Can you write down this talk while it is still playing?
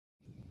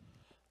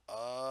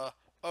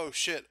Oh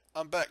shit,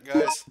 I'm back,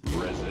 guys.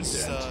 This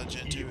is Resident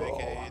Jintu, Evil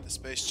aka the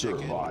Space Chicken.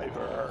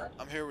 Survivor.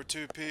 I'm here with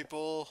two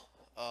people,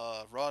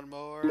 Ron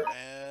Moore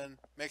and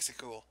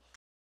Mexicool.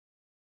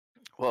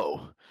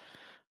 Whoa.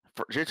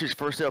 Jintu's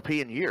first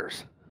LP in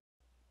years.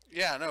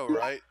 Yeah, I know,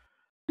 right?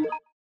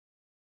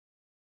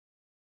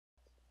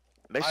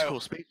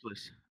 Mexicool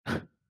speechless.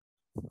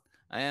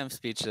 I am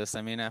speechless.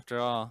 I mean, after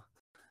all,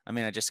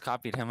 I just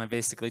copied him. I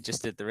basically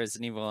just did the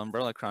Resident Evil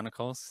Umbrella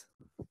Chronicles.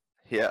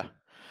 Yeah.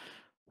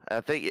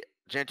 I think,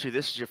 Jintu,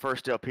 this is your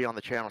first LP on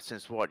the channel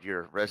since what,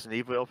 your Resident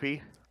Evil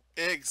LP?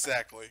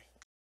 Exactly.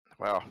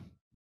 Wow.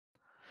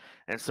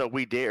 And so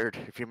we dared,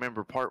 if you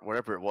remember part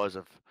whatever it was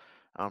of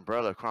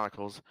Umbrella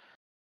Chronicles,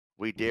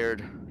 we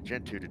dared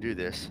Jintu to do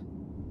this.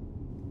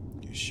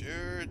 You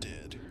sure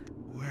did.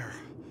 Where?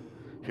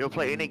 He'll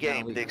play any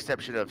game with the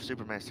exception of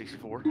Superman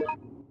 64.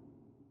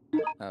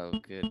 Oh,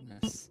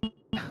 goodness.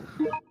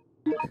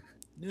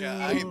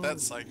 Yeah, I ain't that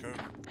psycho.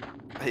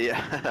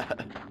 Yeah.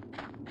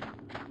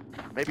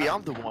 Maybe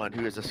I'm the one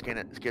who is a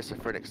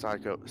schizophrenic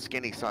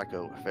skinny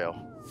psycho, Phil.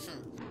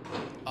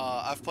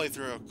 I've played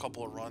through a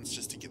couple of runs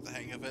just to get the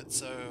hang of it,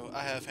 so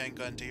I have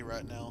Handgun D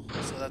right now.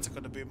 So that's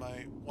going to be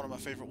one of my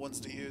favorite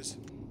ones to use.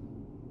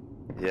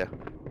 Yeah.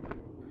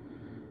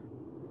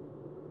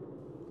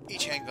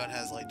 Each handgun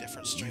has like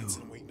different strengths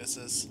and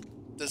weaknesses.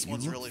 This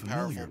one's really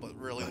powerful, but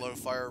really low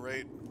fire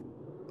rate.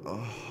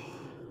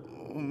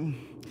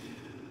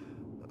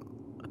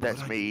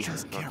 That's me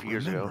a few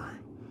years ago.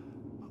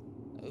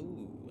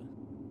 Ooh.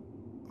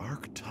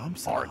 Ark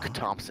Thompson. Ark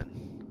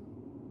Thompson.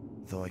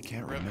 Though I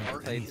can't Rip remember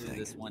Ark. Played through anything,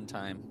 this one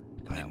time,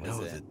 and I that know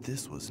was it. that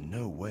this was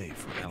no way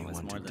for That was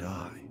anyone more to than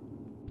die.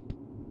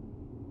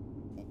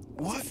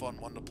 It was a fun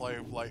one to play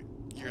like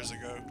years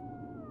ago.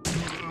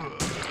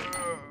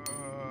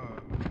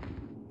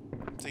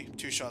 See,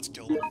 2 shots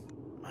killed him.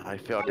 I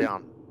fell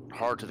down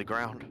hard to the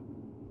ground.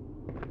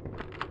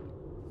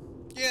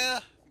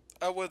 Yeah,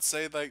 I would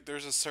say like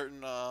there's a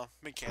certain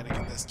mechanic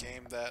in this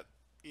game that,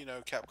 you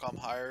know, Capcom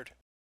hired.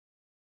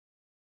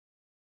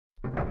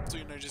 So,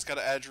 you know, you just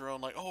gotta add your own,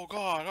 like, oh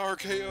god,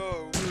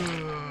 RKO!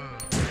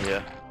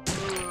 Yeah.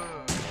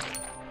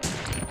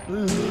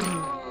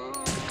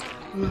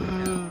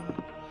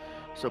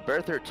 So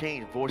Bear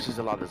 13 voices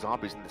a lot of the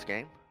zombies in this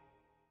game.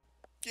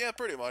 Yeah,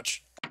 pretty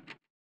much.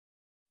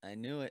 I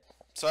knew it.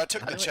 So I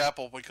took the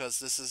chapel because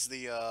this is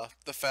the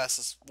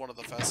one of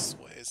the fastest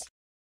ways.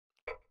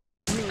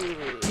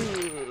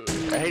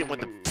 I hate when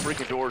the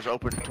freaking doors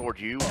open toward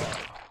you.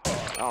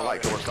 I don't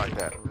like doors like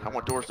that. I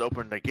want doors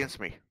open against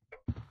me.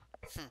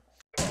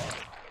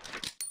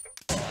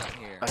 Not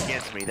here.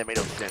 Against me. That made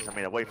no sense. I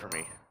mean, away from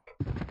me.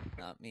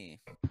 Not me.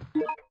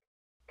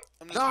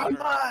 I'm just Not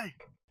wondering, mine!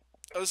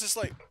 I was just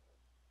like,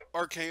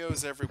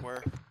 RKO's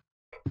everywhere.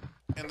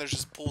 And there's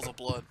just pools of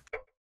blood.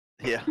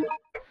 Yeah.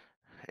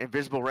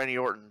 Invisible Randy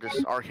Orton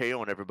just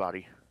RKOing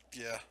everybody.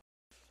 Yeah.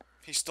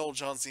 He stole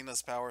John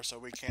Cena's power so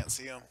we can't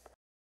see him.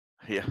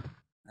 Yeah.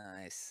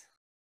 Nice.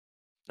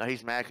 Now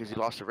he's mad because he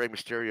lost to Rey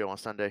Mysterio on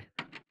Sunday.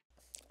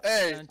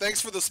 Hey,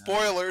 thanks for the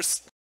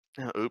spoilers!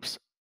 Oops.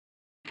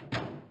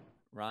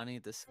 Ronnie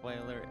the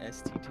spoiler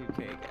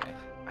ST2K guy.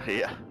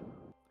 Yeah.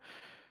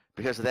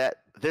 Because of that,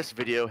 this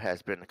video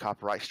has been a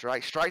copyright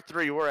strike. Strike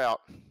 3, we're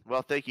out.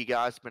 Well, thank you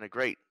guys. It's been a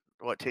great,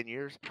 10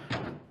 years?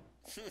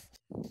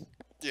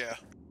 Yeah.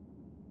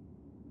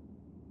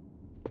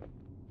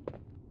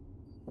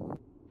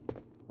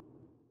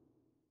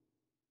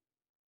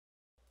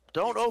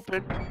 Don't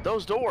open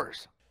those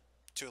doors.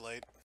 Too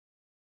late.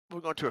 We're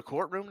going to a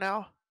courtroom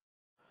now?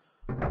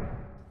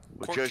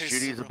 With Court Judge case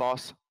Judy is as the real.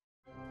 boss?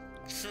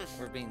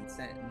 We're being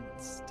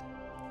sentenced.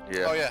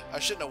 Yeah. Oh yeah, I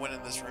shouldn't have went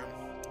in this room.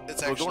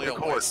 It's We're actually going a to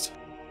court. waste.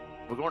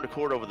 We're going to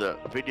court over the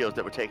videos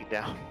that were taken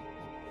down.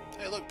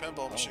 Hey look,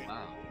 pinball machine.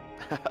 Wow.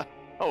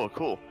 Oh,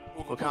 cool. Cool,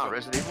 cool, What kind cool. of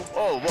Resident Evil?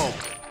 Oh, whoa.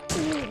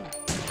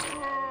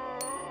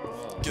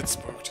 Get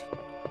spooked.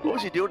 What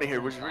was he doing in here?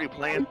 Was he really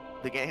playing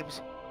the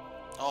games?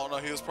 Oh no,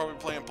 he was probably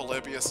playing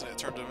Polybius and it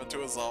turned him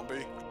into a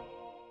zombie.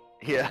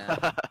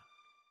 Yeah.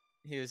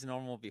 He was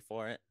normal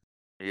before it.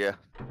 Yeah.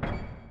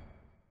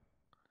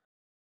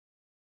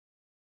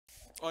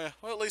 Oh yeah,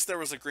 well at least there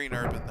was a green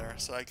herb in there,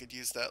 so I could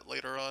use that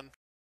later on.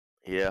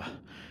 Yeah.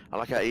 I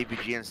like how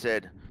AVGN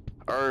said,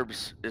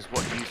 herbs is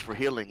what used for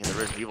healing in the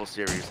Resident Evil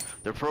series.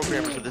 The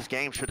programmers of this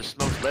game should have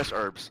smoked less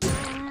herbs.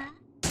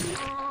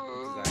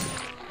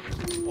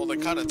 Exactly. Well, they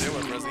kind of do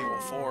in Resident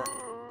Evil 4.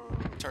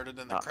 Turned it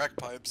into crack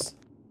pipes.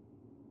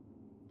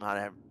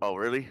 Oh,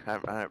 really? I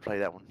haven't played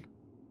that one.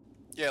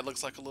 Yeah, it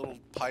looks like a little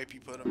pipe you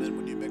put them in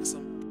when you mix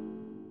them.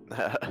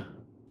 I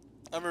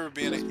remember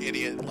being an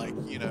idiot, like,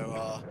 you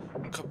know,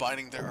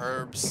 combining the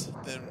herbs,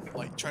 then,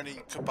 like, trying to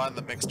combine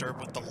the mixed herb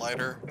with the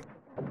lighter.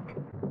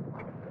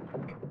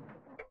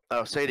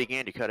 Oh, say it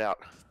again, you cut out.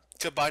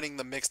 Combining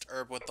the mixed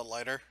herb with the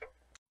lighter.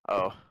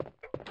 Oh.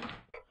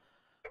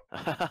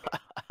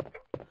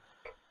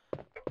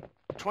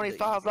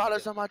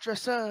 $25 on my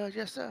dresser,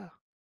 yes sir.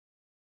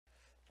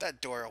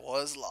 That door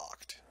was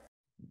locked.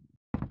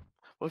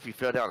 What if you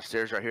fell down the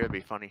stairs right here? It'd be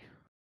funny.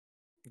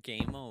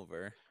 Game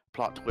over.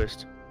 Plot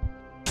twist.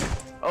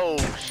 Oh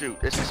shoot!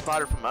 It's a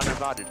spider from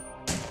Uninvited.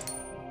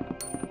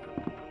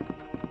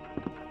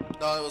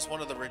 No, it was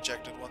one of the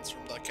rejected ones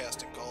from the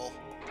casting call.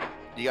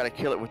 You gotta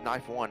kill it with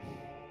knife 1.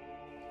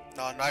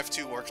 No, knife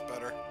 2 works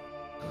better.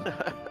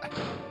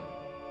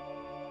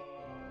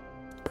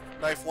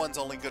 Knife 1's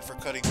only good for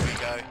cutting the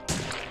guy.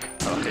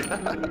 Okay.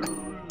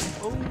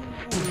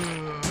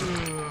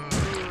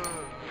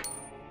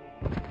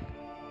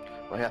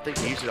 Well, I think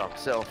he used it on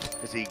himself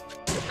because he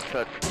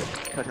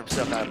cut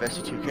himself out of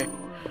SC2K.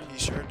 He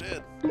sure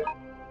did.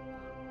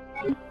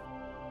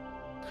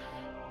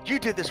 You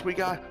did this, wee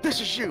guy.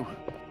 This is you,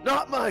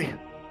 not me.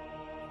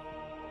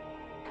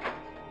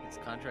 His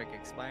contract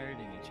expired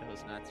and he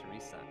chose not to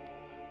resign.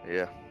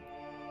 Yeah.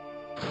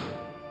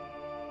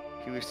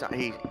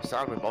 He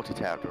signed with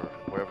multi-tabbed or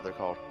whatever they're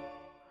called.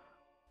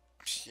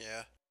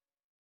 Yeah.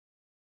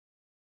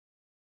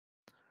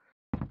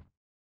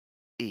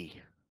 E.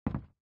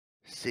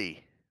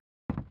 C.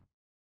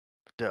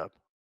 Dub.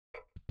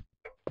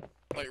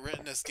 Like,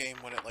 written this game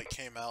when it, like,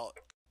 came out.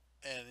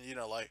 And, you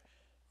know, like,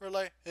 we're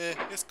like,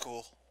 it's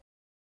cool.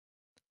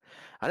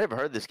 I never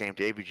heard this game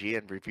to AVG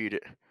and reviewed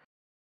it.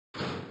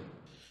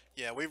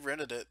 Yeah, we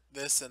rented it.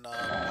 This and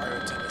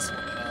Mario Tennis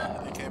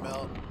when it came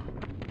out.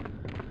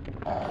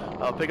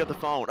 Oh, pick up the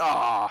phone.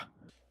 Ah!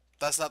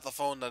 That's not the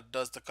phone that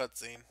does the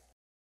cutscene.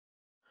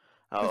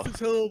 Oh.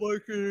 It's a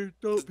telemarketer.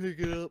 Don't pick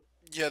it up.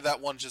 Yeah, that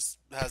one just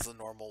has a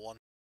normal one.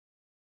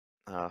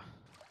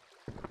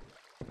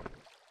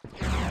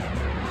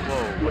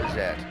 Whoa, what is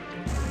that?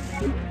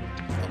 The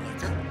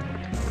liquor?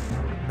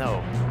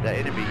 No, that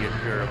enemy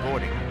you're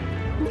avoiding.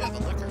 Yeah, the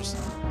liquors.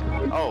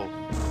 Oh.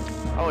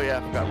 Oh yeah,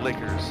 I forgot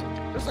liquors.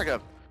 It's like a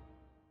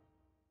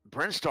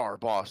Brinstar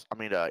boss. I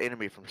mean,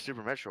 enemy from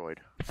Super Metroid.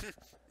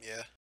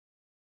 Yeah.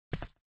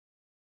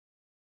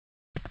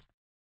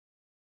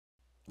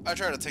 I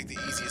try to take the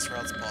easiest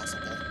routes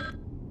possible.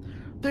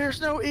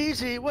 There's no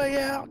easy way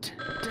out.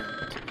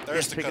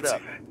 There's Yes, the pick it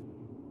up.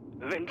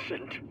 cutscene.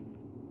 Vincent.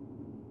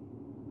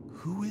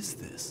 Who is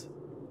this?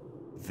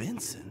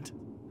 Vincent?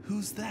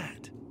 Who's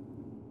that?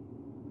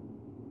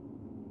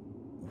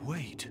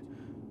 Wait.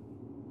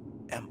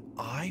 Am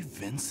I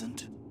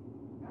Vincent?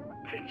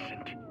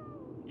 Vincent,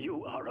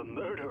 you are a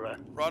murderer.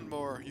 Run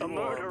more. You A are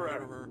murderer. a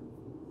murderer.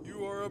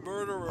 You are a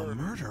murderer. A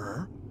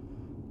murderer?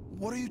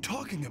 What are you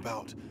talking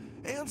about?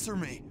 Answer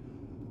me.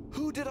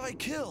 Who did I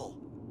kill?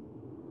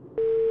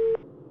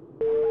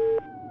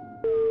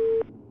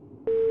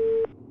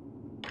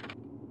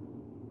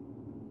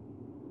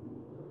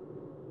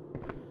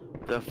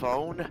 The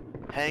phone?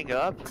 Hang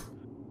up?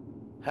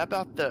 How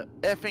about the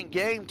effing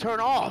game turn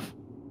off?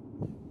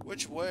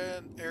 Which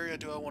area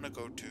do I want to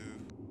go to?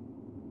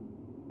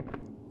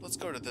 Let's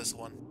go to this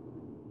one.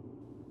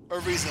 A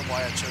reason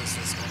why I chose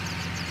this one.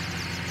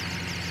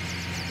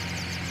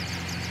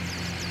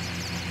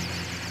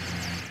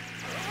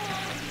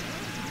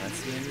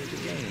 That's the end of the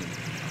game.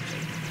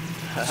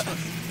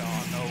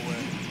 No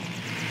way.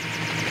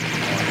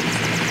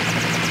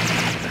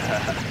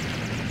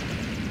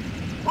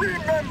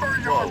 Remember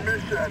your Whoa.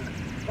 mission.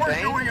 We're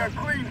Bang? doing a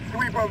clean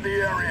sweep of the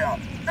area.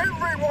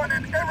 Everyone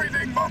and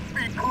everything must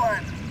be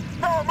cleansed.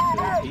 Now move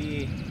out.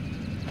 He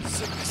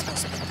Sickness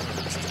must be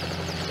purged.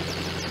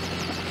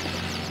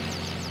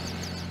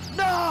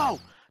 No!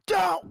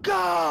 Don't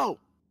go!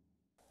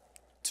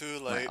 Too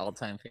my late.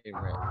 all-time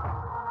favorite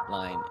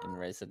line in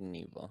Resident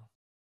Evil.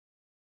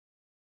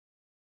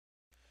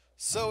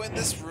 So in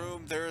this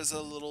room, there is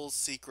a little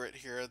secret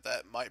here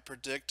that might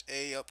predict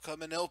a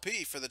upcoming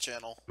LP for the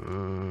channel.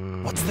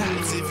 What's that?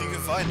 Let's see if you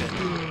can find it.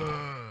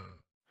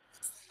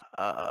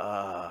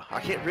 I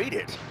can't read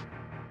it.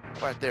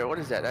 Right there, what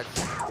is that?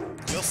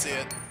 That's You'll see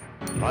it.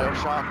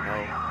 Bioshock?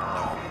 No.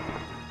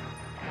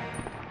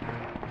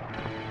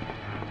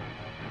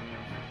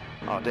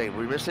 Oh, dang,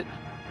 we missed it?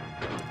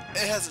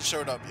 It hasn't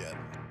showed up yet.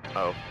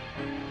 Oh.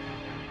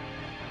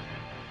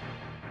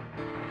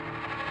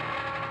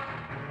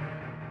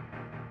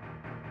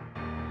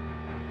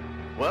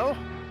 Well?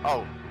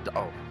 Oh.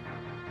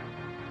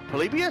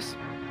 Polybius?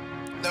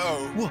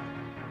 No. What?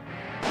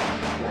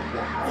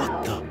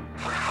 What the?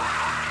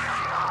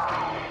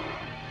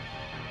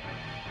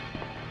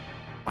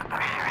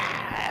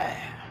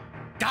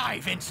 Die,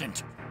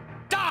 Vincent!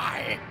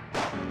 Die!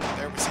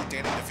 There we see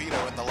Danny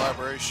DeVito in the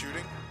library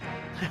shooting.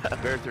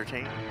 Bear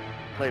 13.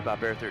 Played by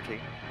Bear 13.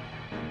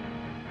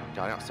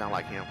 I don't sound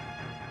like him.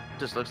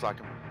 Just looks like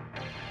him.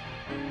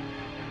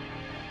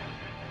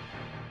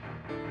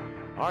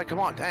 Alright, come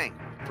on, dang.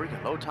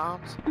 Freaking load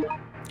times.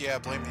 Yeah,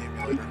 blame the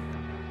emulator.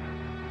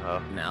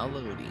 Now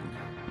loading.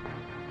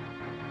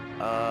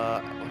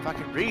 If I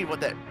can read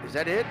what that... Is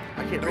that it?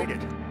 I can't read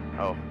it.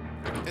 Oh.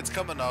 It's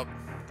coming up.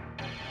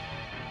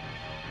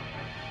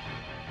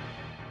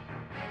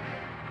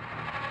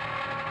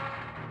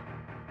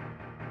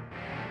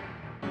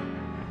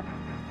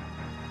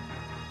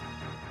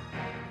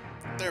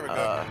 There we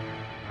go.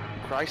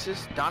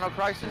 Crisis? Dino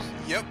Crisis?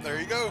 Yep, there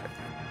you go.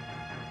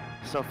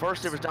 So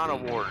first it was Dino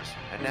Wars,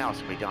 and now it's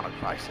gonna be Dino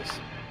Crisis.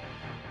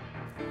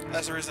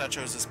 That's the reason I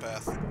chose this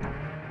path.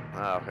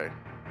 Oh, okay.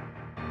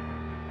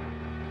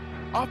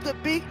 Off the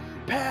beaten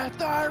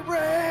Path I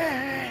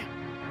ran.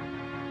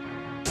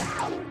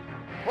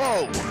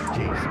 Whoa,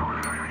 jeez.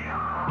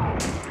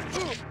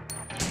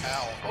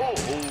 Ow. Oh.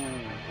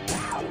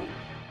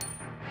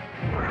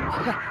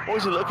 What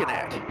was he looking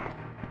at?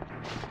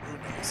 Who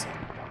knows?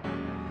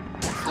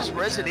 Just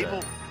Resident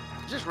Evil.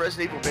 Just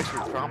Resident Evil mixed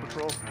with Paw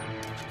Patrol.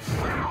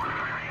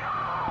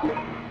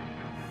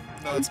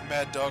 No, it's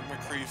Mad Dog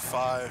McCree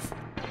 5.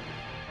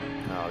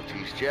 Oh,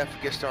 jeez, Jeff,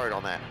 get started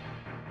on that.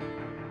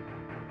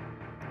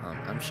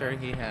 I'm sure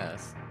he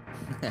has.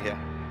 Yeah.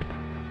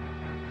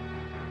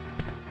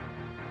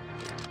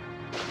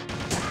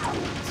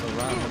 So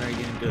Ron, when are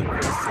you gonna do a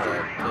quiz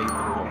play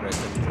through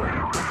Resident Evil?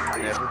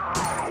 Never.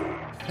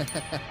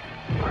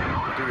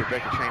 We'll do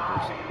Rebecca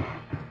Chambers.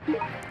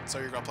 So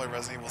you're gonna play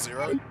Resident Evil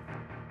 0?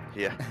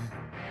 Yeah.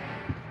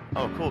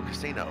 Oh, cool,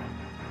 casino.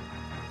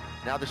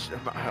 Now this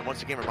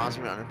once again reminds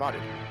me of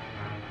Uninvited.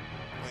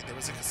 Wait, there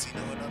was a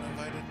casino in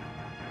Uninvited?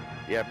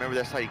 Yeah, remember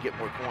that's how you get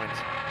more coins.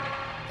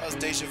 That was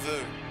Deja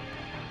Vu.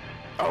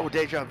 Oh,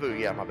 Deja Vu,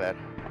 yeah, my bad.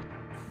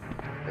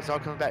 It's all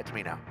coming back to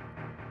me now.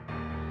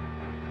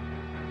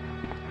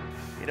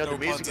 You know, No the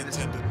music in puns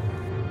this, intended.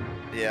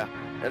 yeah,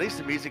 at least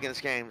the music in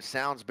this game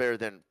sounds better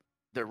than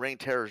the Ring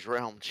Terror's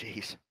Realm.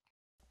 Jeez.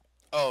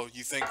 Oh,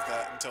 you think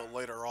that until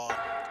later on.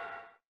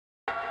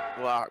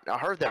 Well, I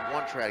heard that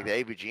one track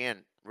that AVGN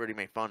really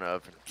made fun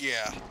of.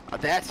 Yeah.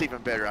 That's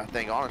even better, I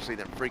think, honestly,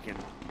 than freaking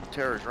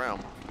Terror's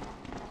Realm.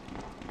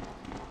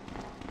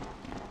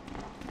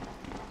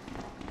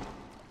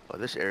 Well,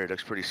 this area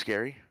looks pretty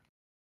scary.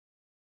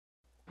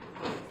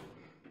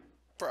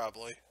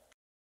 Probably.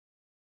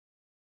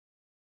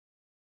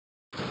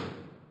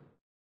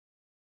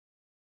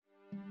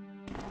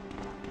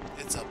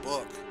 It's a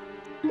book.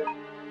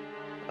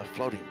 A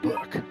floating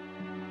book.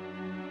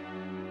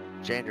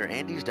 Janitor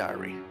Andy's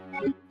diary.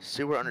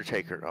 Sewer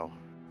Undertaker. Oh,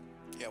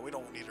 Yeah, we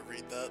don't need to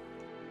read that.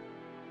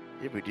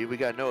 yeah, we do. We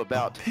gotta know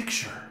about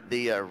Picture.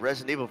 the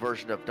Resident Evil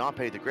version of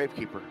Dompe the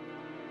Gravekeeper.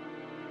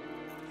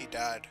 He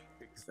died.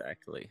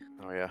 Exactly.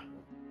 Oh yeah,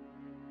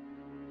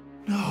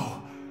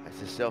 No, that's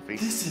his selfie.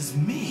 this is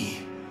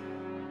me.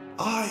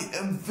 I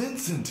am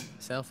Vincent.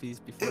 Selfies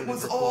before It they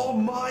was were all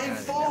cool. my Yeah, they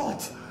never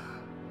fault.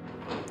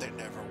 They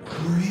never were.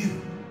 Who are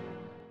you?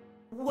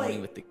 were. Only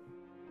Wait, with the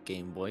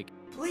Game Boy.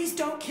 please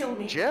don't kill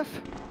me. Jeff,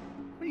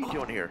 what are you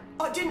doing here?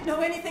 I didn't know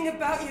anything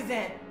about you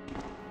then.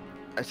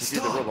 I see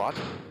the Stop. robot.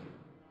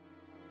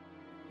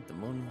 The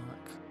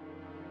moonwalk.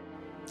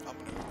 I'm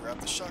gonna go grab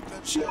the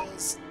shotgun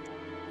shells.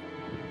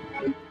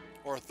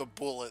 Or the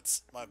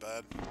bullets, my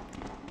bad.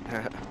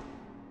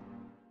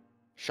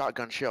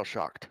 Shotgun shell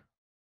shocked.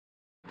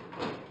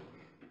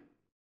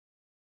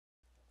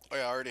 Oh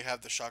yeah, I already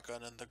have the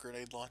shotgun and the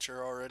grenade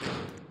launcher already.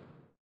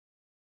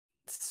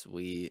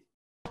 Sweet.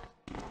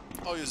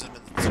 I'll use them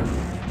in the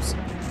rooms.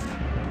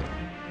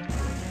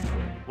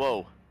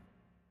 Whoa.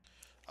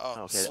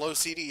 Oh, Okay. slow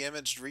CD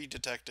image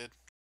redetected.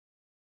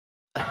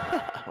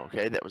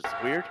 Okay, that was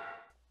weird.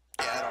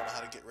 Yeah, I don't know how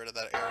to get rid of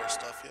that error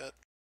stuff yet.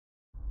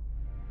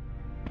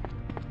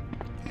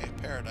 Hey,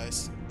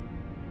 paradise.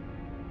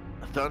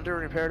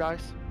 Thunder in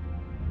paradise.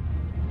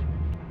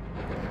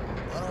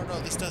 I don't know,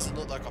 this doesn't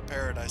look like a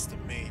paradise to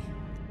me.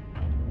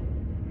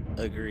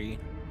 Agree.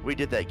 We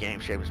did that game,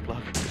 Shameless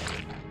Plug.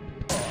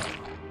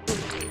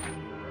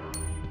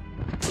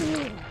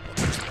 Okay,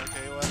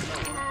 well,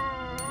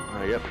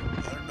 Oh, yep.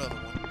 got another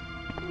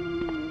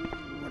one.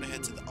 We're gonna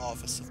head to the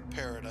office of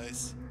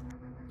paradise.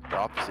 The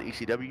office of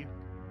ECW.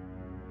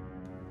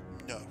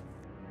 No.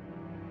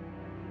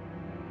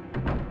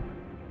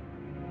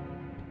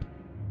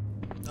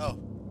 Oh,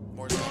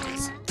 more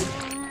zombies.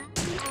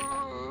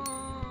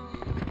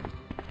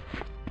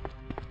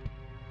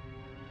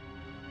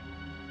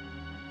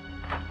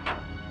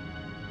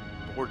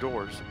 More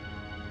doors.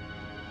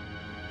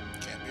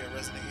 Can't be a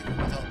Resident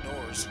Evil without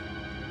doors.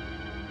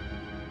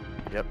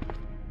 Yep.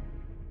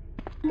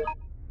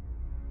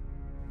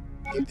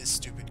 Need this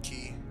stupid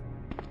key.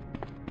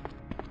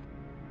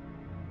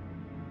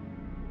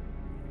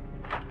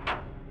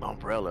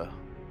 Umbrella.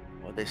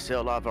 Well, they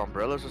sell a lot of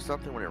umbrellas or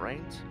something when it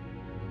rains?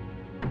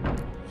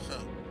 Huh.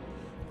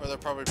 Or they're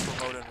probably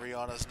promoting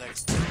Rihanna's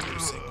next new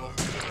single.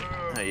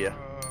 Oh, yeah.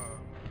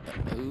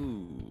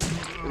 Ooh.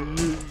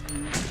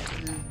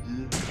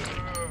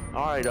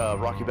 Alright,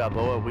 Rocky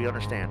Balboa, we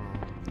understand.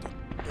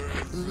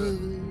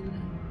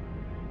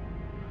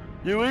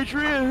 You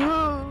Adrian!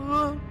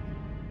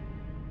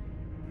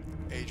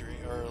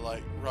 Adrian, or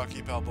like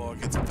Rocky Balboa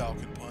gets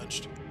Falcon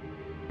punched.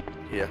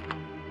 Yeah.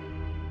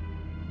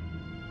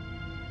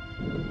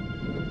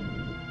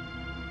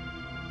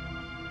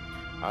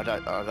 I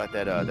like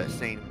that that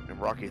scene in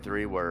Rocky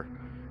 3 where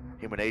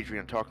him and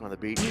Adrian talking on the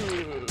beach.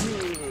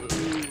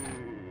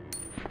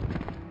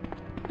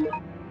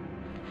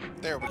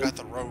 There, we got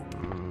the rope.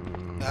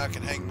 Now I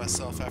can hang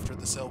myself after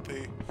this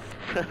LP.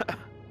 I'm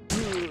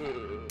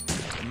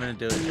gonna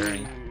do it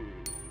during.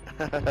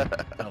 Oh,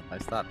 if I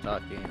stop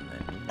talking and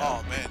then. You know.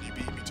 Oh man, you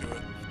beat me to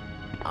it.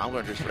 I'm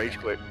gonna just rage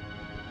quit.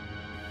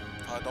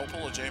 Don't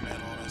pull a J-Man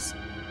on us.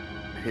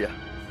 Yeah.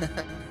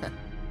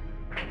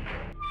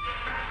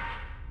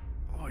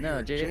 Oh No,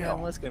 in J-Man jail.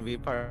 was gonna be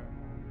part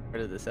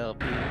of this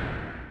LP.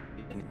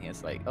 And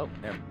it's like, oh,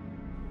 never.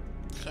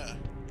 Huh.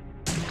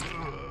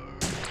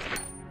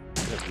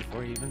 But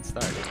before you even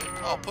started.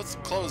 Oh, put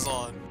some clothes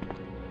on.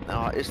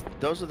 No,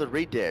 those are the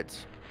Redeads.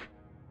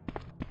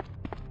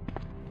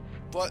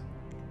 But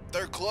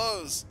they're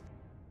clothes.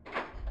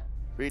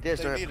 Redeads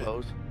They don't need have it.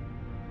 clothes.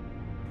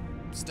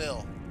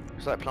 Still.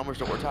 It's like plumbers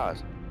don't wear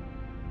ties.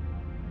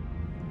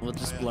 We'll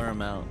just yeah. blur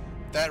them out.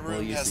 That We'll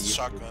room use has the the YouTube.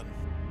 shotgun.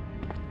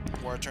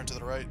 Where I turn to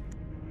the right.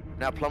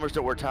 Now, plumbers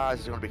don't wear ties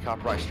is going to be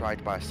copyright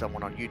striked by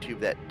someone on YouTube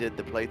that did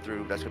the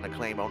playthrough that's going to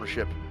claim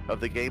ownership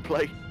of the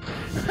gameplay.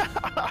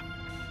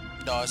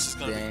 No, it's just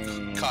gonna be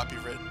Dang.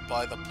 copywritten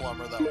by the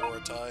plumber that wore a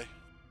tie.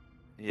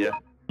 Yeah.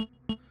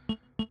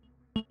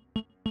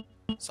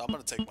 So I'm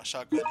gonna take my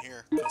shotgun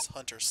here, because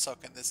hunters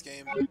suck in this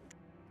game.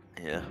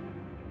 Yeah.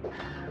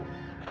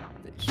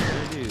 They sure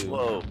do.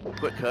 Whoa,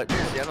 quick cut.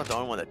 See, I'm not the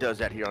only one that does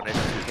that here on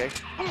STK.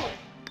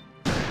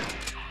 I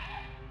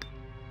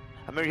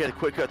remember you had a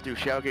quick cut through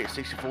Shadowgate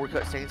 64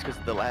 cutscenes because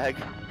of the lag.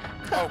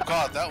 Oh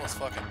god, that was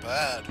fucking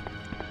bad.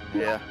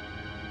 Yeah.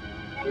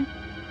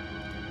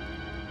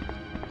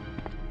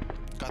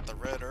 Got the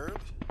red herb.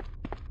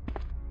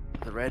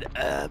 The red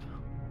herb.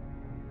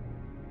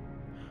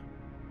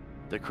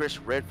 The Chris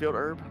Redfield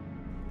herb.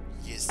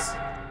 Yes.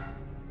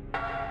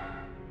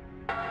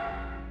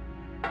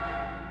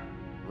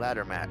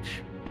 Ladder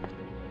match.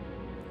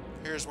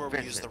 Here's where we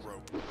use the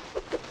Vincent. rope.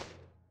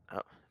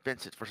 Oh,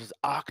 Vincent versus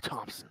Ock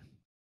Thompson.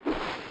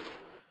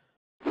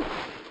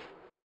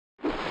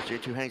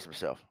 Jintu hangs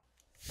himself.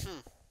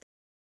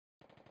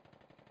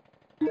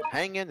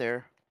 Hang in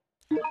there.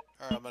 Alright,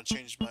 I'm gonna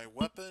change my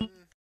weapon.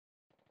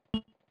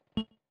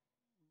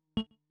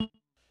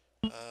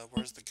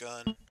 Where's the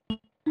gun?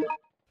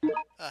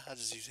 I'll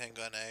just use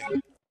handgun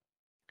A.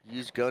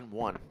 Use gun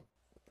 1.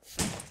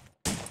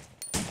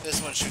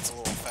 This one shoots a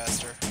little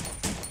faster,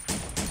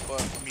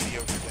 but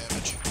mediocre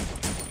damage.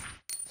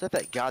 Is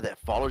that guy that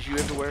follows you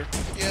everywhere?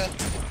 Yeah,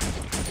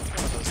 it's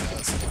one of those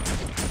guys.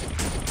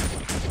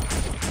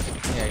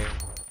 Yeah,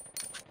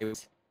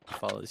 it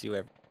follows you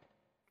every.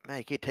 Man,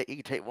 you can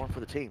take one for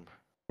the team.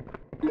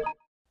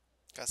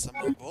 Got some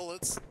more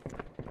bullets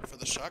for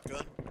the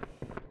shotgun.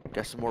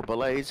 Got some more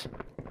ballets.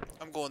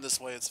 I'm going this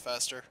way, it's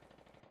faster.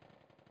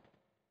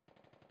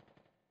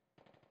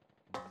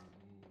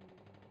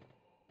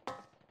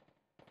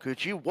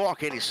 Could you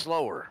walk any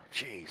slower?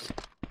 Jeez.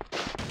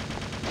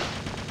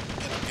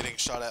 And I'm getting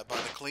shot at by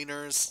the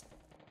cleaners.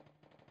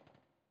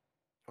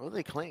 What do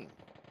they clean?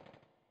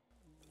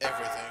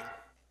 Everything.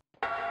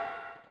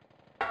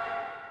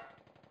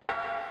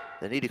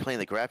 They need to clean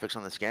the graphics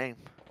on this game.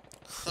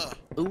 Huh.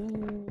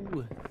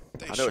 Ooh.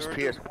 They I know sure it's do.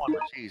 PS1,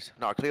 but jeez.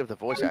 No, clear up the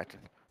voice acting.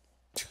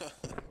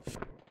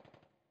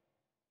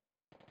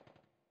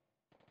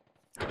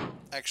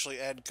 Actually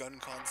add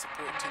GunCon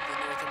support to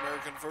the North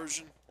American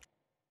version.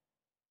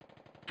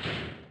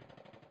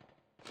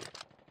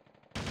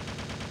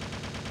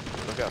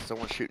 Look out,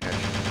 someone's shooting at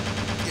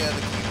you. Yeah,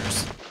 the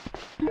cleaners.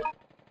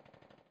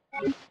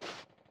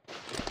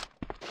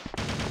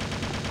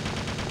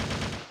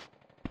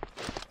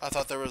 I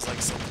thought there was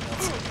like something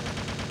else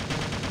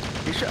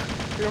in here.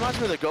 He reminds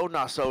me of the Golden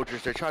Eye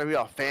soldiers. They're trying to be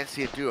all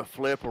fancy and do a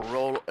flip or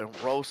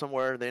roll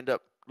somewhere. They end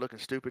up looking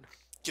stupid.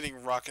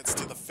 Getting rockets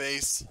to the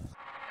face.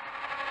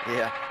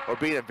 Yeah, or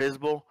being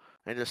invisible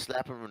and just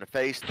slap them in the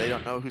face. They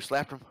don't know who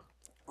slapped them.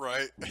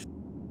 Right.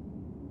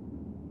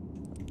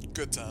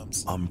 Good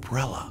times.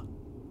 Umbrella.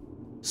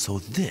 So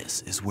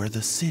this is where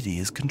the city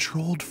is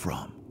controlled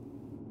from.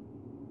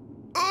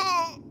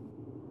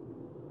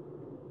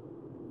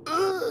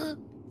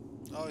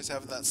 Always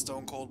having that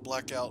stone cold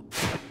blackout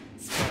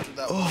after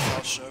that Oh.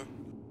 house show.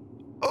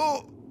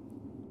 Oh,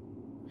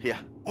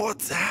 Yeah.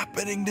 what's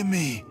happening to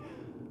me?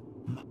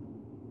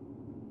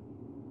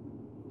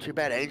 Too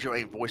bad Angel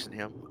ain't voicing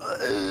him.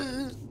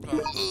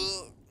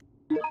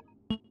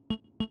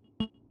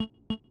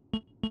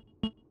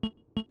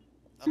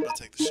 I'm gonna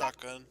take the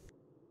shotgun.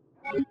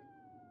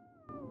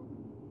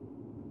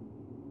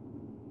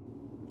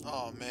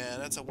 Oh man,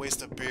 that's a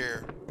waste of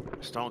beer.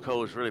 Stone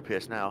Cold is really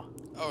pissed now.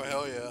 Oh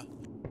hell yeah.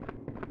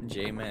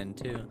 J-Man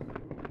too.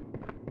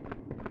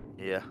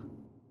 Yeah.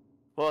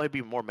 Well, he'd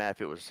be more mad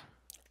if it was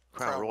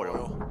Crown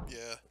Royal.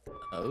 Yeah.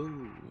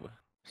 Oh.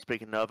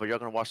 Speaking of, are y'all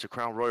gonna watch the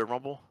Crown Royal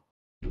Rumble?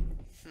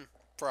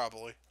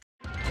 Probably.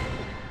 Oh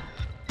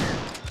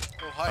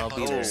hi I'll be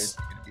there. hunters. It's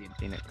gonna be in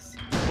Phoenix.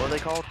 What are they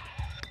called?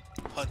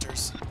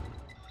 Hunters.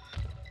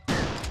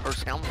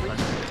 First Helmsley? I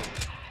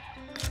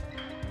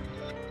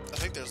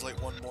think there's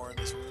like one more in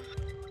this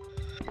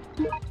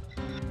room.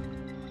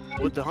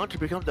 Would the hunter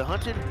become the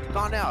hunted?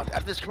 Find out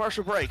after this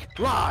commercial break,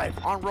 live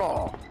on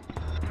Raw.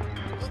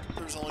 Oh,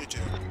 there's only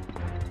two.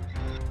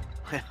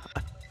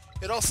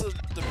 It also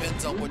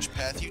depends on which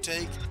path you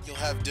take. You'll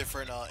have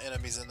different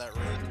enemies in that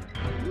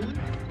room.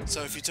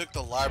 So if you took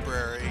the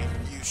library,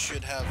 you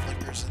should have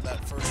lickers in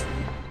that first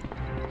room.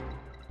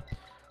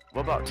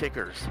 What about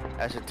tickers?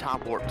 As in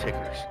time warp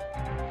tickers.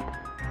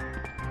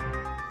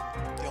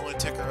 The only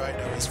ticker I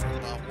know is from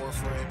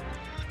Warframe.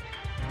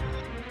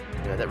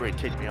 Yeah, that really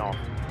ticked me off.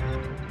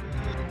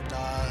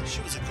 Nah,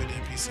 she was a good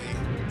NPC.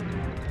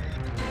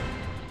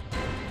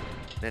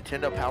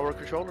 Nintendo Power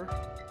Controller?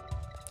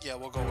 Yeah,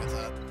 we'll go with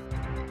that.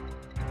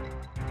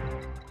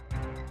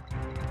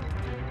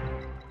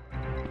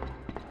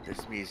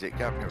 This music,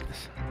 I remember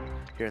this.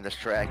 Hearing this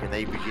track in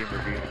the ABG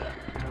review.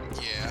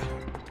 Yeah.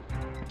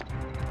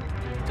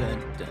 Dun,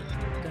 dun,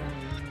 dun.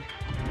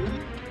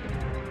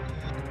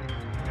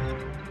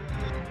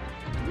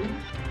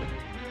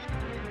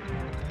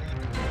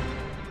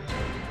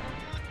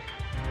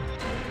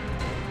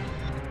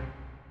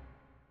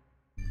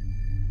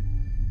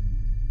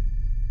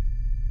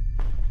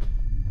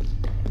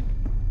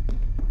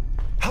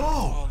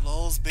 Hello? Oh,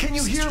 Lul's baby Can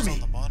you hear sister's me? on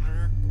the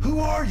monitor. Who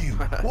are you?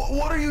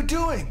 What are you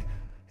doing?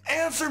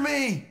 Answer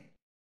me!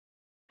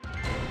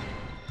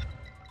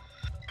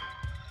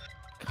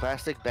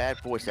 Classic bad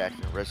voice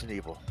acting in Resident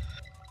Evil.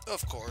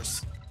 Of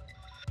course.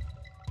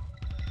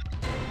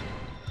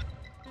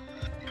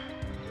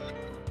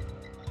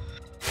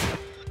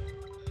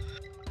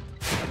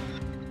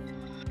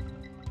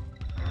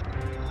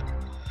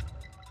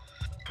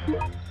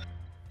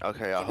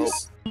 Okay, I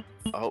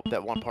hope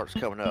that one part's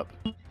coming up.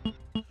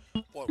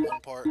 What one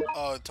part?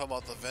 Oh, talking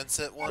about the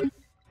Vincent one?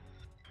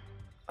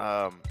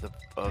 The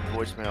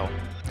voicemail.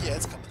 Yeah,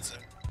 it's coming soon.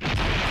 Nice.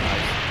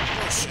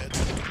 Oh shit.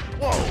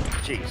 Whoa,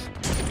 jeez.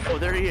 Oh,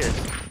 there he is.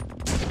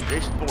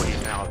 Jason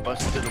Voorhees now,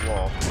 busted through the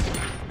wall.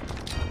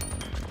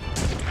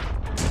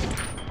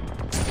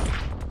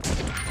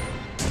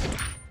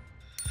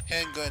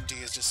 Handgun D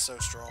is just so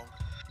strong.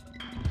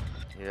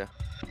 Yeah.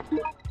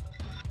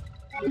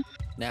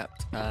 Nap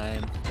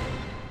time.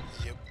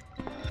 Yep.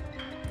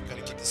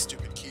 Gotta get the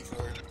stupid key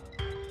card.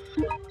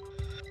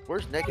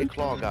 Where's Naked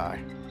Claw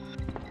guy?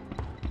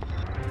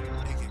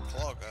 Naked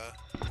Claw guy.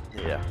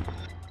 Yeah.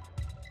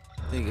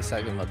 I think he's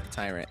talking about the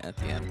tyrant at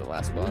the end, the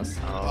last boss.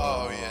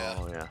 Oh yeah.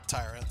 Oh yeah.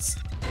 Tyrants.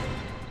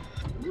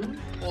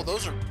 Well,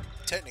 those are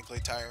technically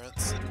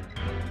tyrants.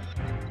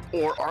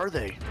 Or are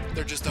they?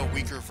 They're just a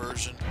weaker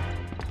version.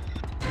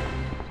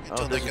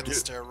 Until they there's a get the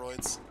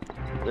steroids.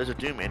 There's a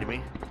Doom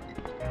enemy.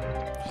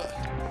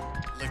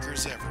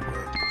 Liquors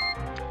everywhere.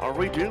 Are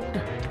we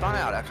doomed? Find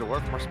out after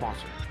word from our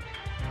sponsor.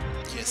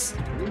 Yes.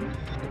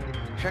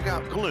 Check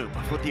out Gloom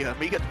with the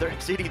Amiga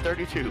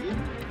CD32.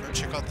 Or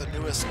check out the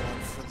newest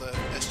one for the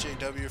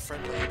SJW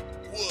friendly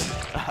wood.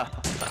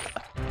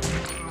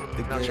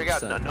 Now check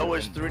out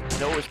Noah's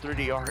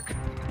 3D Arc.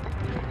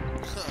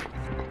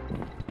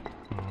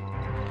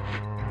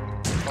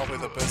 Probably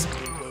the best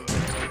blue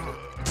ever.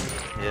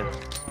 Yeah.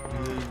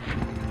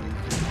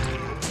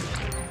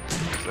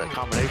 It's that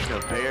combination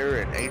of Bear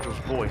and Angel's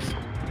voice.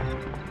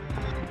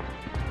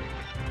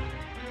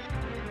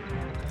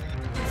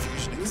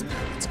 Fusion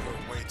experiments go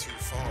way too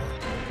far.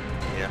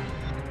 Yeah.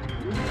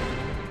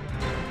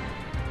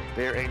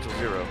 Bear Angel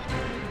 0.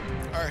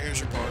 Alright, here's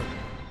your part.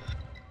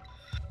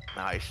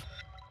 Nice.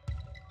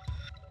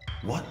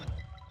 What?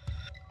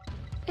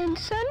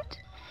 Vincent?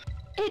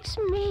 It's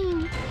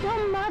me,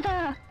 your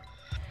mother.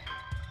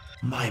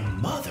 My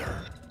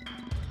mother?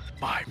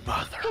 My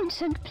mother.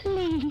 Vincent,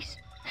 please.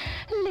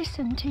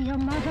 Listen to your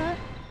mother.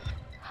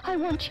 I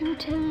want you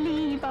to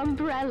leave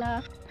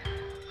Umbrella.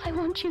 I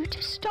want you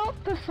to stop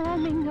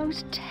performing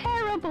those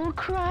terrible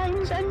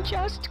crimes and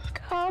just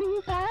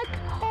come back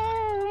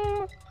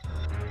home.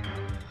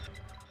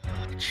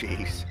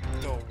 Jeez.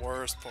 The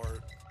worst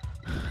part.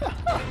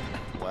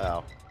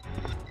 Wow.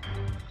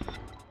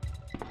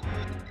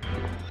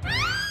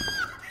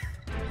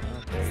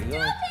 There you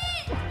go.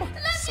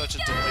 Such a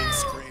delayed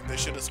scream. They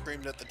should have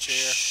screamed at the chair.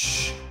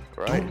 Shh.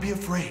 Right. Don't be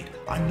afraid.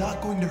 I'm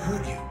not going to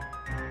hurt you.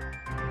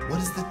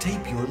 What is the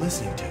tape you are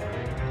listening to?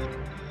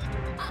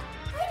 I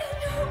don't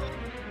know.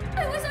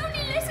 I was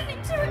only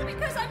listening to it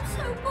because I'm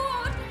so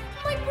bored.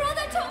 My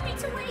brother told me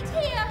to wait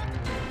here.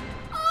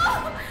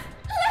 Oh,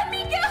 let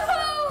me go!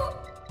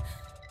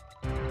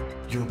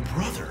 Your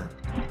brother?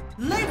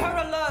 Leave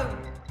her alone!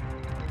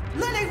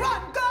 Lily,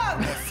 run, go!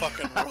 Yeah,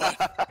 fucking run.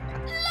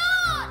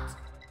 Lot!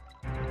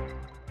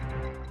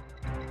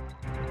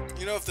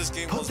 You know, if this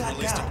game Put was that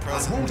released down. in I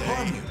present won't day,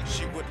 harm you.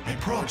 she wouldn't I be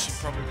bored. promise. She'd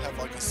probably have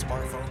like a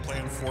smartphone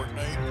playing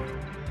Fortnite.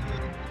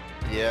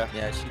 Yeah.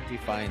 Yeah, she'd be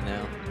fine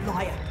now.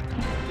 Liar.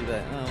 Do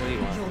that. Oh, what do you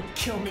want? You'll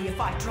kill me if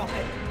I drop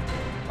it.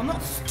 I'm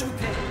not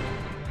stupid.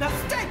 Now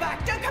stay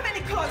back. Don't come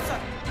any closer.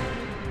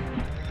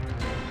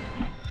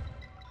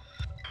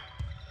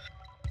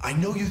 I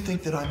know you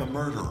think that I'm a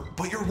murderer,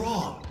 but you're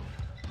wrong.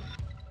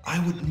 I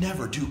would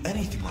never do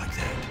anything like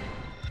that.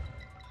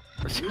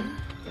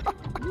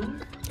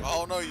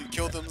 Oh no, you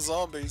killed them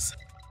zombies.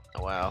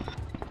 Wow.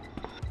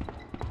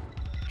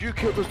 You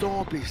killed the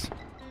zombies.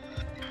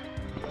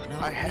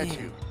 Not I had me.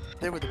 you.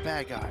 They were the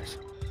bad guys.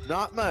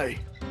 Not me.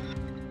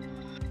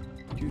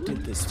 You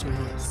did this to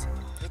us.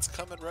 It's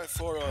coming right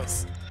for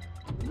us.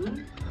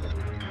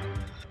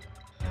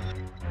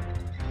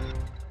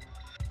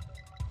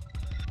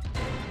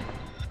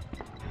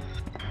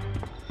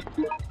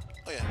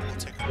 Oh yeah, we'll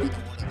take another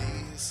one of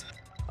these.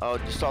 Oh,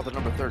 just saw the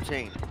number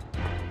 13.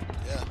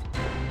 Yeah.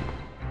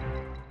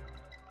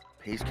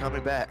 He's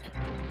coming back.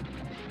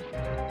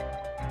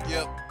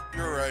 Yep,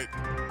 you're right.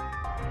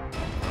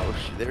 Oh,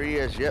 there he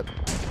is. Yep.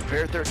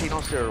 Bear 13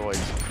 on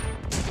steroids.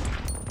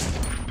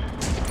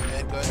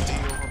 And gun D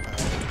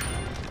overpowered.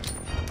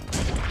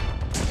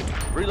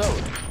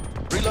 Reload.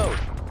 Reload.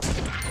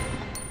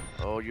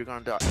 Oh, you're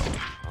gonna die.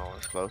 Oh,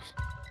 that's close.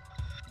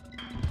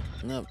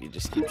 Nope, you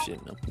just keep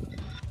shooting him.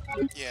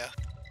 Yeah.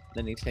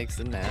 Then he takes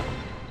a nap.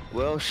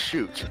 Well,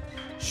 shoot.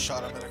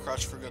 Shot him in the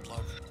crotch for good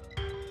luck.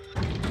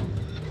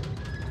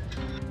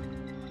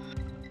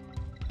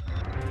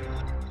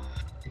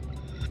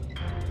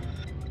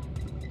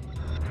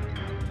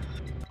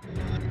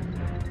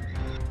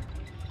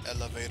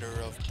 Elevator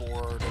of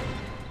boredom.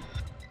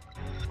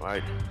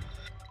 Right.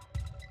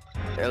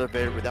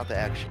 Elevator without the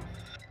action.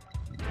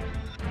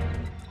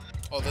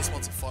 Oh, this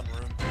one's a fun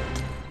room.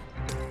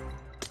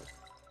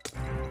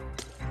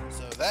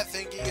 So that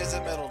thingy is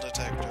a metal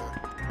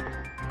detector.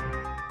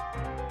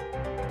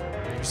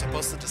 You're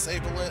supposed to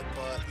disable it,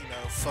 but, you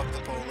know, fuck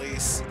the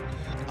police.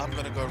 I'm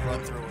gonna go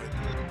run through it.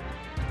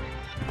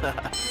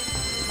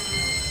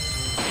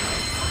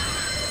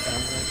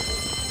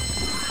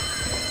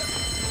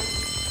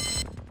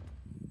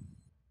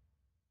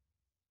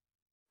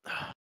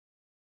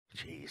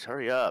 Jeez,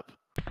 hurry up.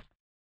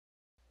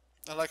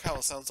 I like how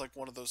it sounds like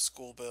one of those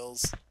school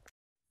bells.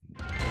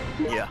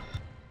 Yeah.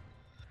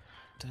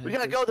 We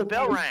gotta go, the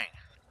bell rang.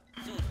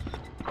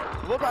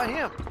 What about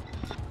him?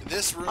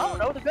 This room... Oh,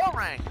 no, the bell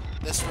rang.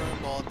 This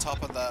room on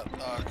top of that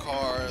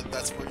car,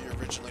 that's where you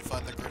originally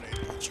find the grenade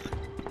launcher.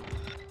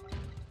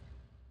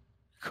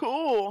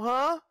 Cool,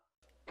 huh?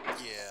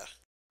 Yeah.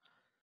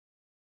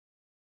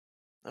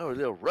 Oh, we're a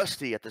little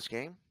rusty at this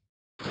game.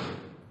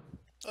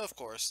 Of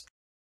course.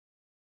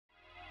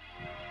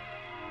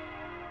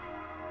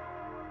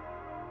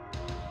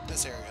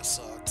 This area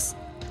sucks.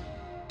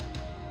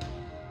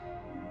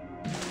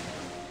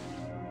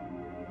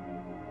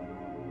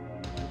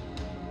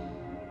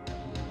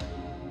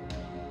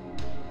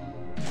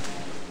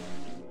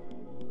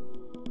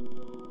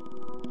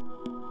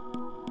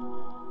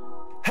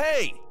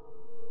 Hey!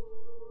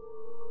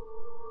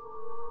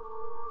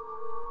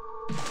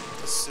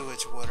 The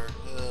sewage water.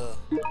 Ugh.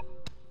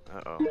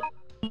 Uh-oh.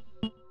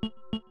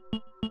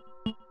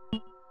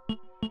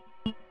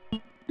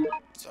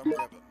 So I'm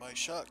grabbing my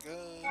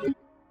shotgun.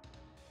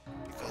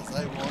 Because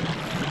I want that.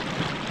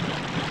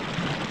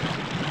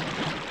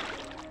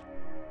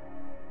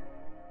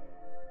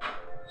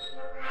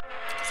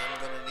 Because I'm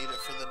gonna need it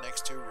for the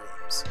next 2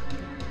 rooms.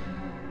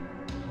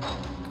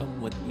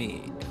 Come with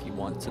me if you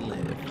want to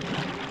live.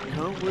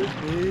 Come with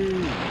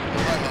me.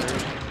 Alright, Hunter.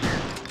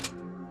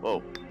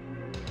 Whoa.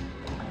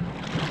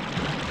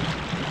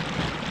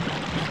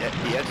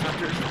 The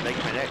X-Hunters make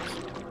an X.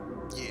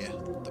 Yeah,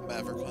 the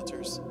Maverick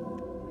Hunters.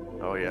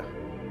 Oh, yeah.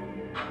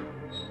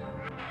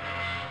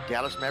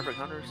 Dallas Maverick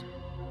Hunters?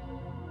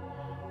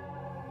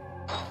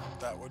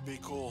 That would be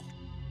cool.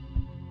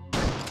 Oh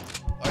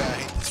yeah, I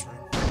hate this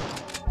room.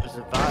 There's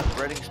a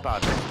vibrating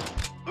spider.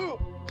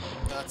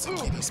 That's a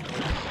kitty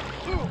spider.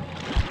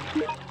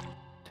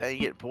 How you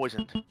get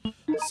poisoned?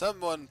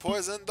 Someone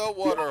poisoned the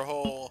water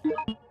hole.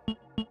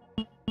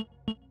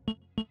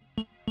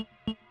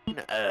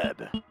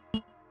 Herb.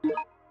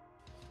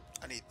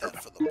 I need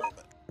that for the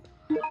moment.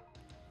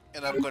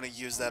 And I'm going to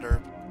use that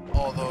herb.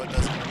 Although it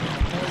doesn't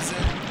remove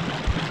poison,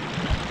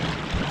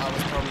 I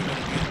was probably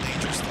going to be in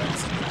danger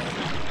status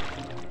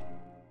anyway.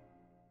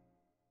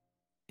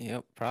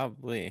 Yep,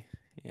 probably.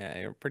 Yeah,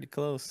 you're pretty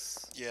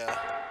close. Yeah.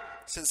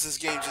 Since this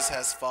game just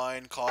has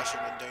fine, caution,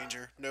 and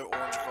danger. No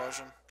orange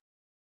caution.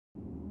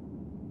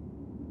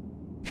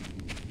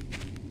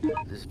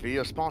 This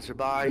video is sponsored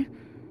by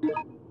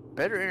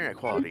better internet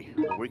quality,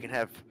 where we can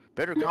have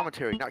better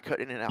commentary, not cut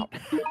in and out.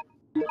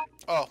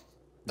 Oh,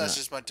 that's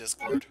just my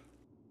Discord.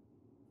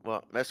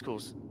 Well,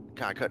 Mexicool's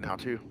kind of cutting out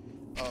too.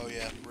 Oh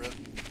yeah, rip.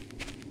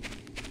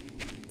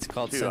 It's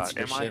called Dude,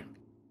 censorship.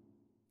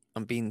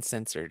 I'm being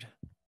censored.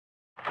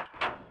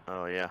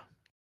 Oh yeah.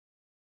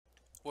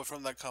 What,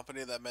 from that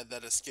company that made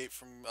that Escape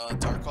from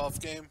Tarkov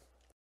game?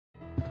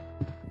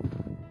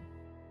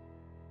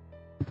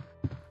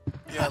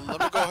 Yeah, let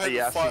me go ahead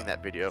Yeah, and I've seen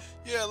that video.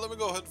 Yeah, let me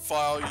go ahead and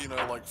file, you know,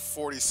 like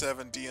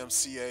 47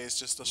 DMCAs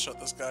just to shut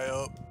this guy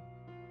up.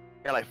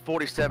 Yeah, like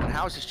 47.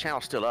 How is this channel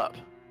still up?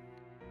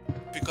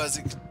 Because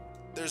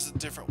there's a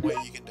different way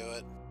you can do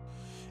it.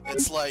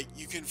 It's like,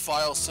 you can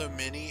file so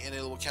many and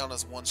it will count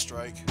as 1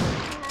 strike.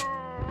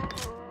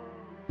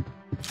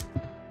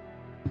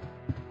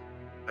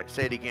 Like,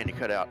 say it again, you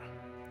cut out.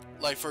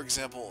 Like, for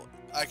example,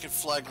 I could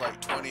flag like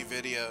 20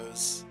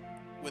 videos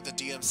with a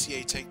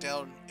DMCA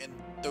takedown, and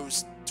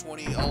those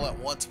 20 all at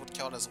once would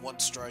count as 1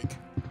 strike.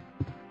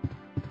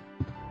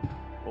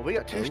 Well, we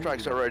got 2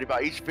 strikes already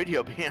by each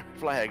video being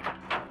flagged.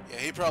 Yeah,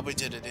 he probably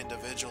did it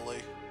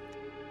individually.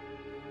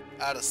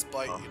 Out of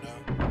spite, you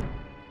know.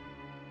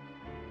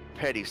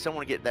 Petty,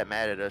 someone get that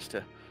mad at us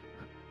to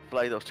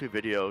flag those 2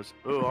 videos.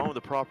 Oh, I own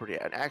the property.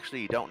 And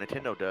actually, you don't.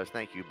 Nintendo does,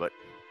 thank you, but...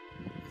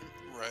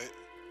 Right.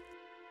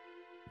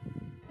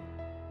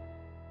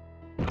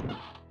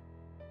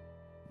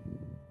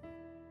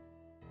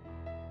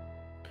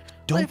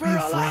 Don't Leave be her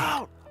afraid.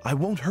 alone! I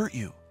won't hurt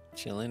you.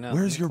 Chilling out.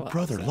 Where's in your the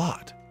brother closet.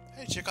 Lot?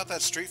 Hey, check out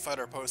that Street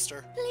Fighter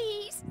poster.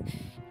 Please,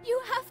 you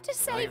have to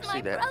save even my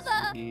see that.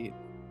 brother.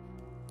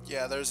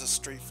 Yeah, there's a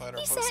Street Fighter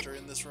He poster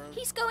said in this room.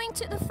 he's going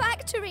to the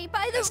factory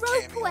by the Has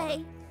Cammy on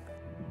ropeway.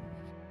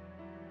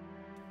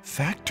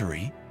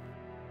 Factory?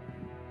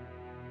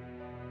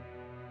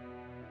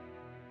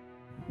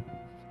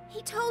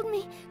 He told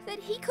me that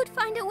he could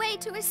find a way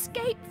to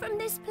escape from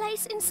this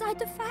place inside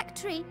the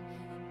factory.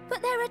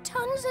 But there are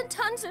tons and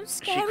tons of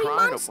scary crying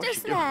or what's monsters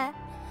she doing? there.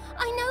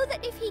 I know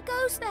that if he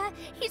goes there,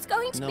 he's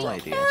going to No be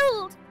idea.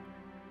 killed.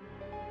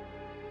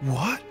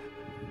 What?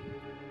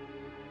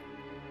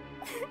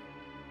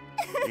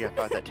 You gotta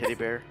fight that teddy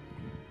bear.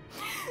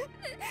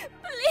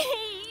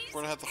 Please.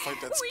 We're gonna have to fight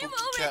that spooky We've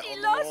cat already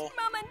on the lost wall.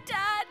 Mum and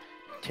Dad.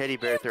 Teddy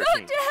bear You've 13.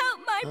 got to help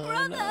my Oh,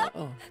 brother.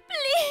 no.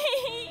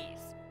 Please.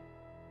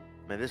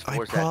 Man, this I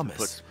voice acting promise.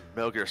 puts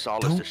Metal Gear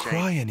Solid Don't to shame.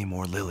 cry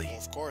anymore, Lily. Well,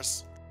 of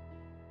course.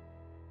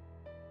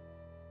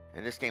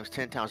 And this game's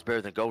 10 times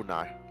better than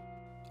GoldenEye.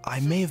 I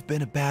may have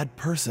been a bad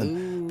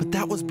person, but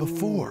that was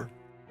before.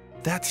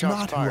 That's Shots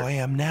not fired. who I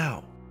am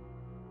now.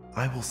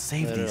 I will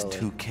save these Literally.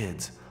 2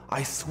 kids.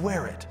 I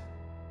swear it.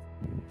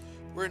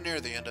 We're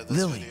near the end of this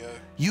Lily, video.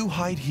 you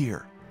hide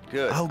here.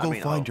 Good. I'll go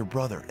find oh. your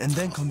brother and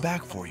then come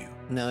back for you.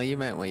 No, you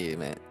meant what you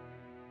meant.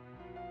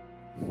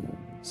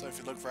 So if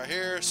you look right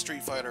here,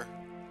 Street Fighter.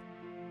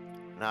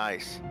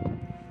 Nice.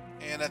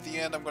 And at the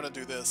end, I'm gonna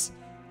do this.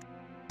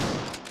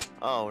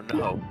 Oh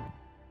no.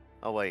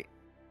 Oh wait.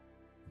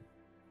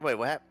 Wait,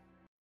 what happened?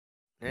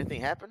 Did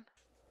anything happen?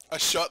 I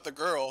shot the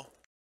girl.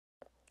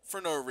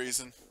 For no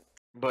reason.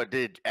 But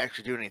did it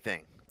actually do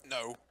anything?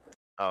 No.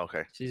 Oh,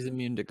 okay. She's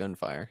immune to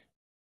gunfire.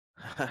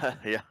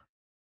 Yeah.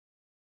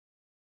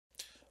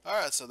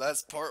 Alright, so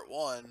that's part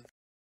 1.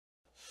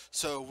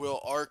 So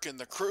will Ark and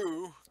the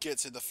crew get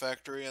to the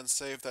factory and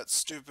save that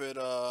stupid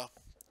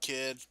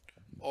kid?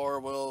 Or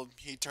will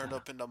he turn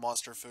up into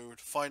monster food?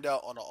 Find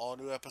out on an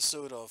all-new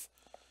episode of...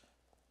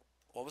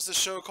 What was the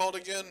show called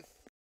again?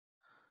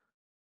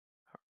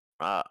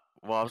 Well,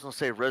 I was gonna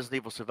say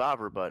Resident Evil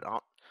Survivor, but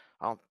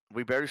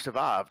we barely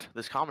survived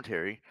this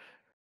commentary.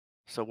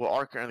 So will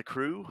Ark and the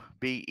crew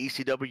be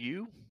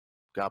ECW?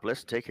 God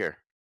bless. Take care.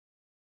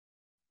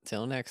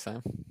 Till next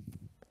time.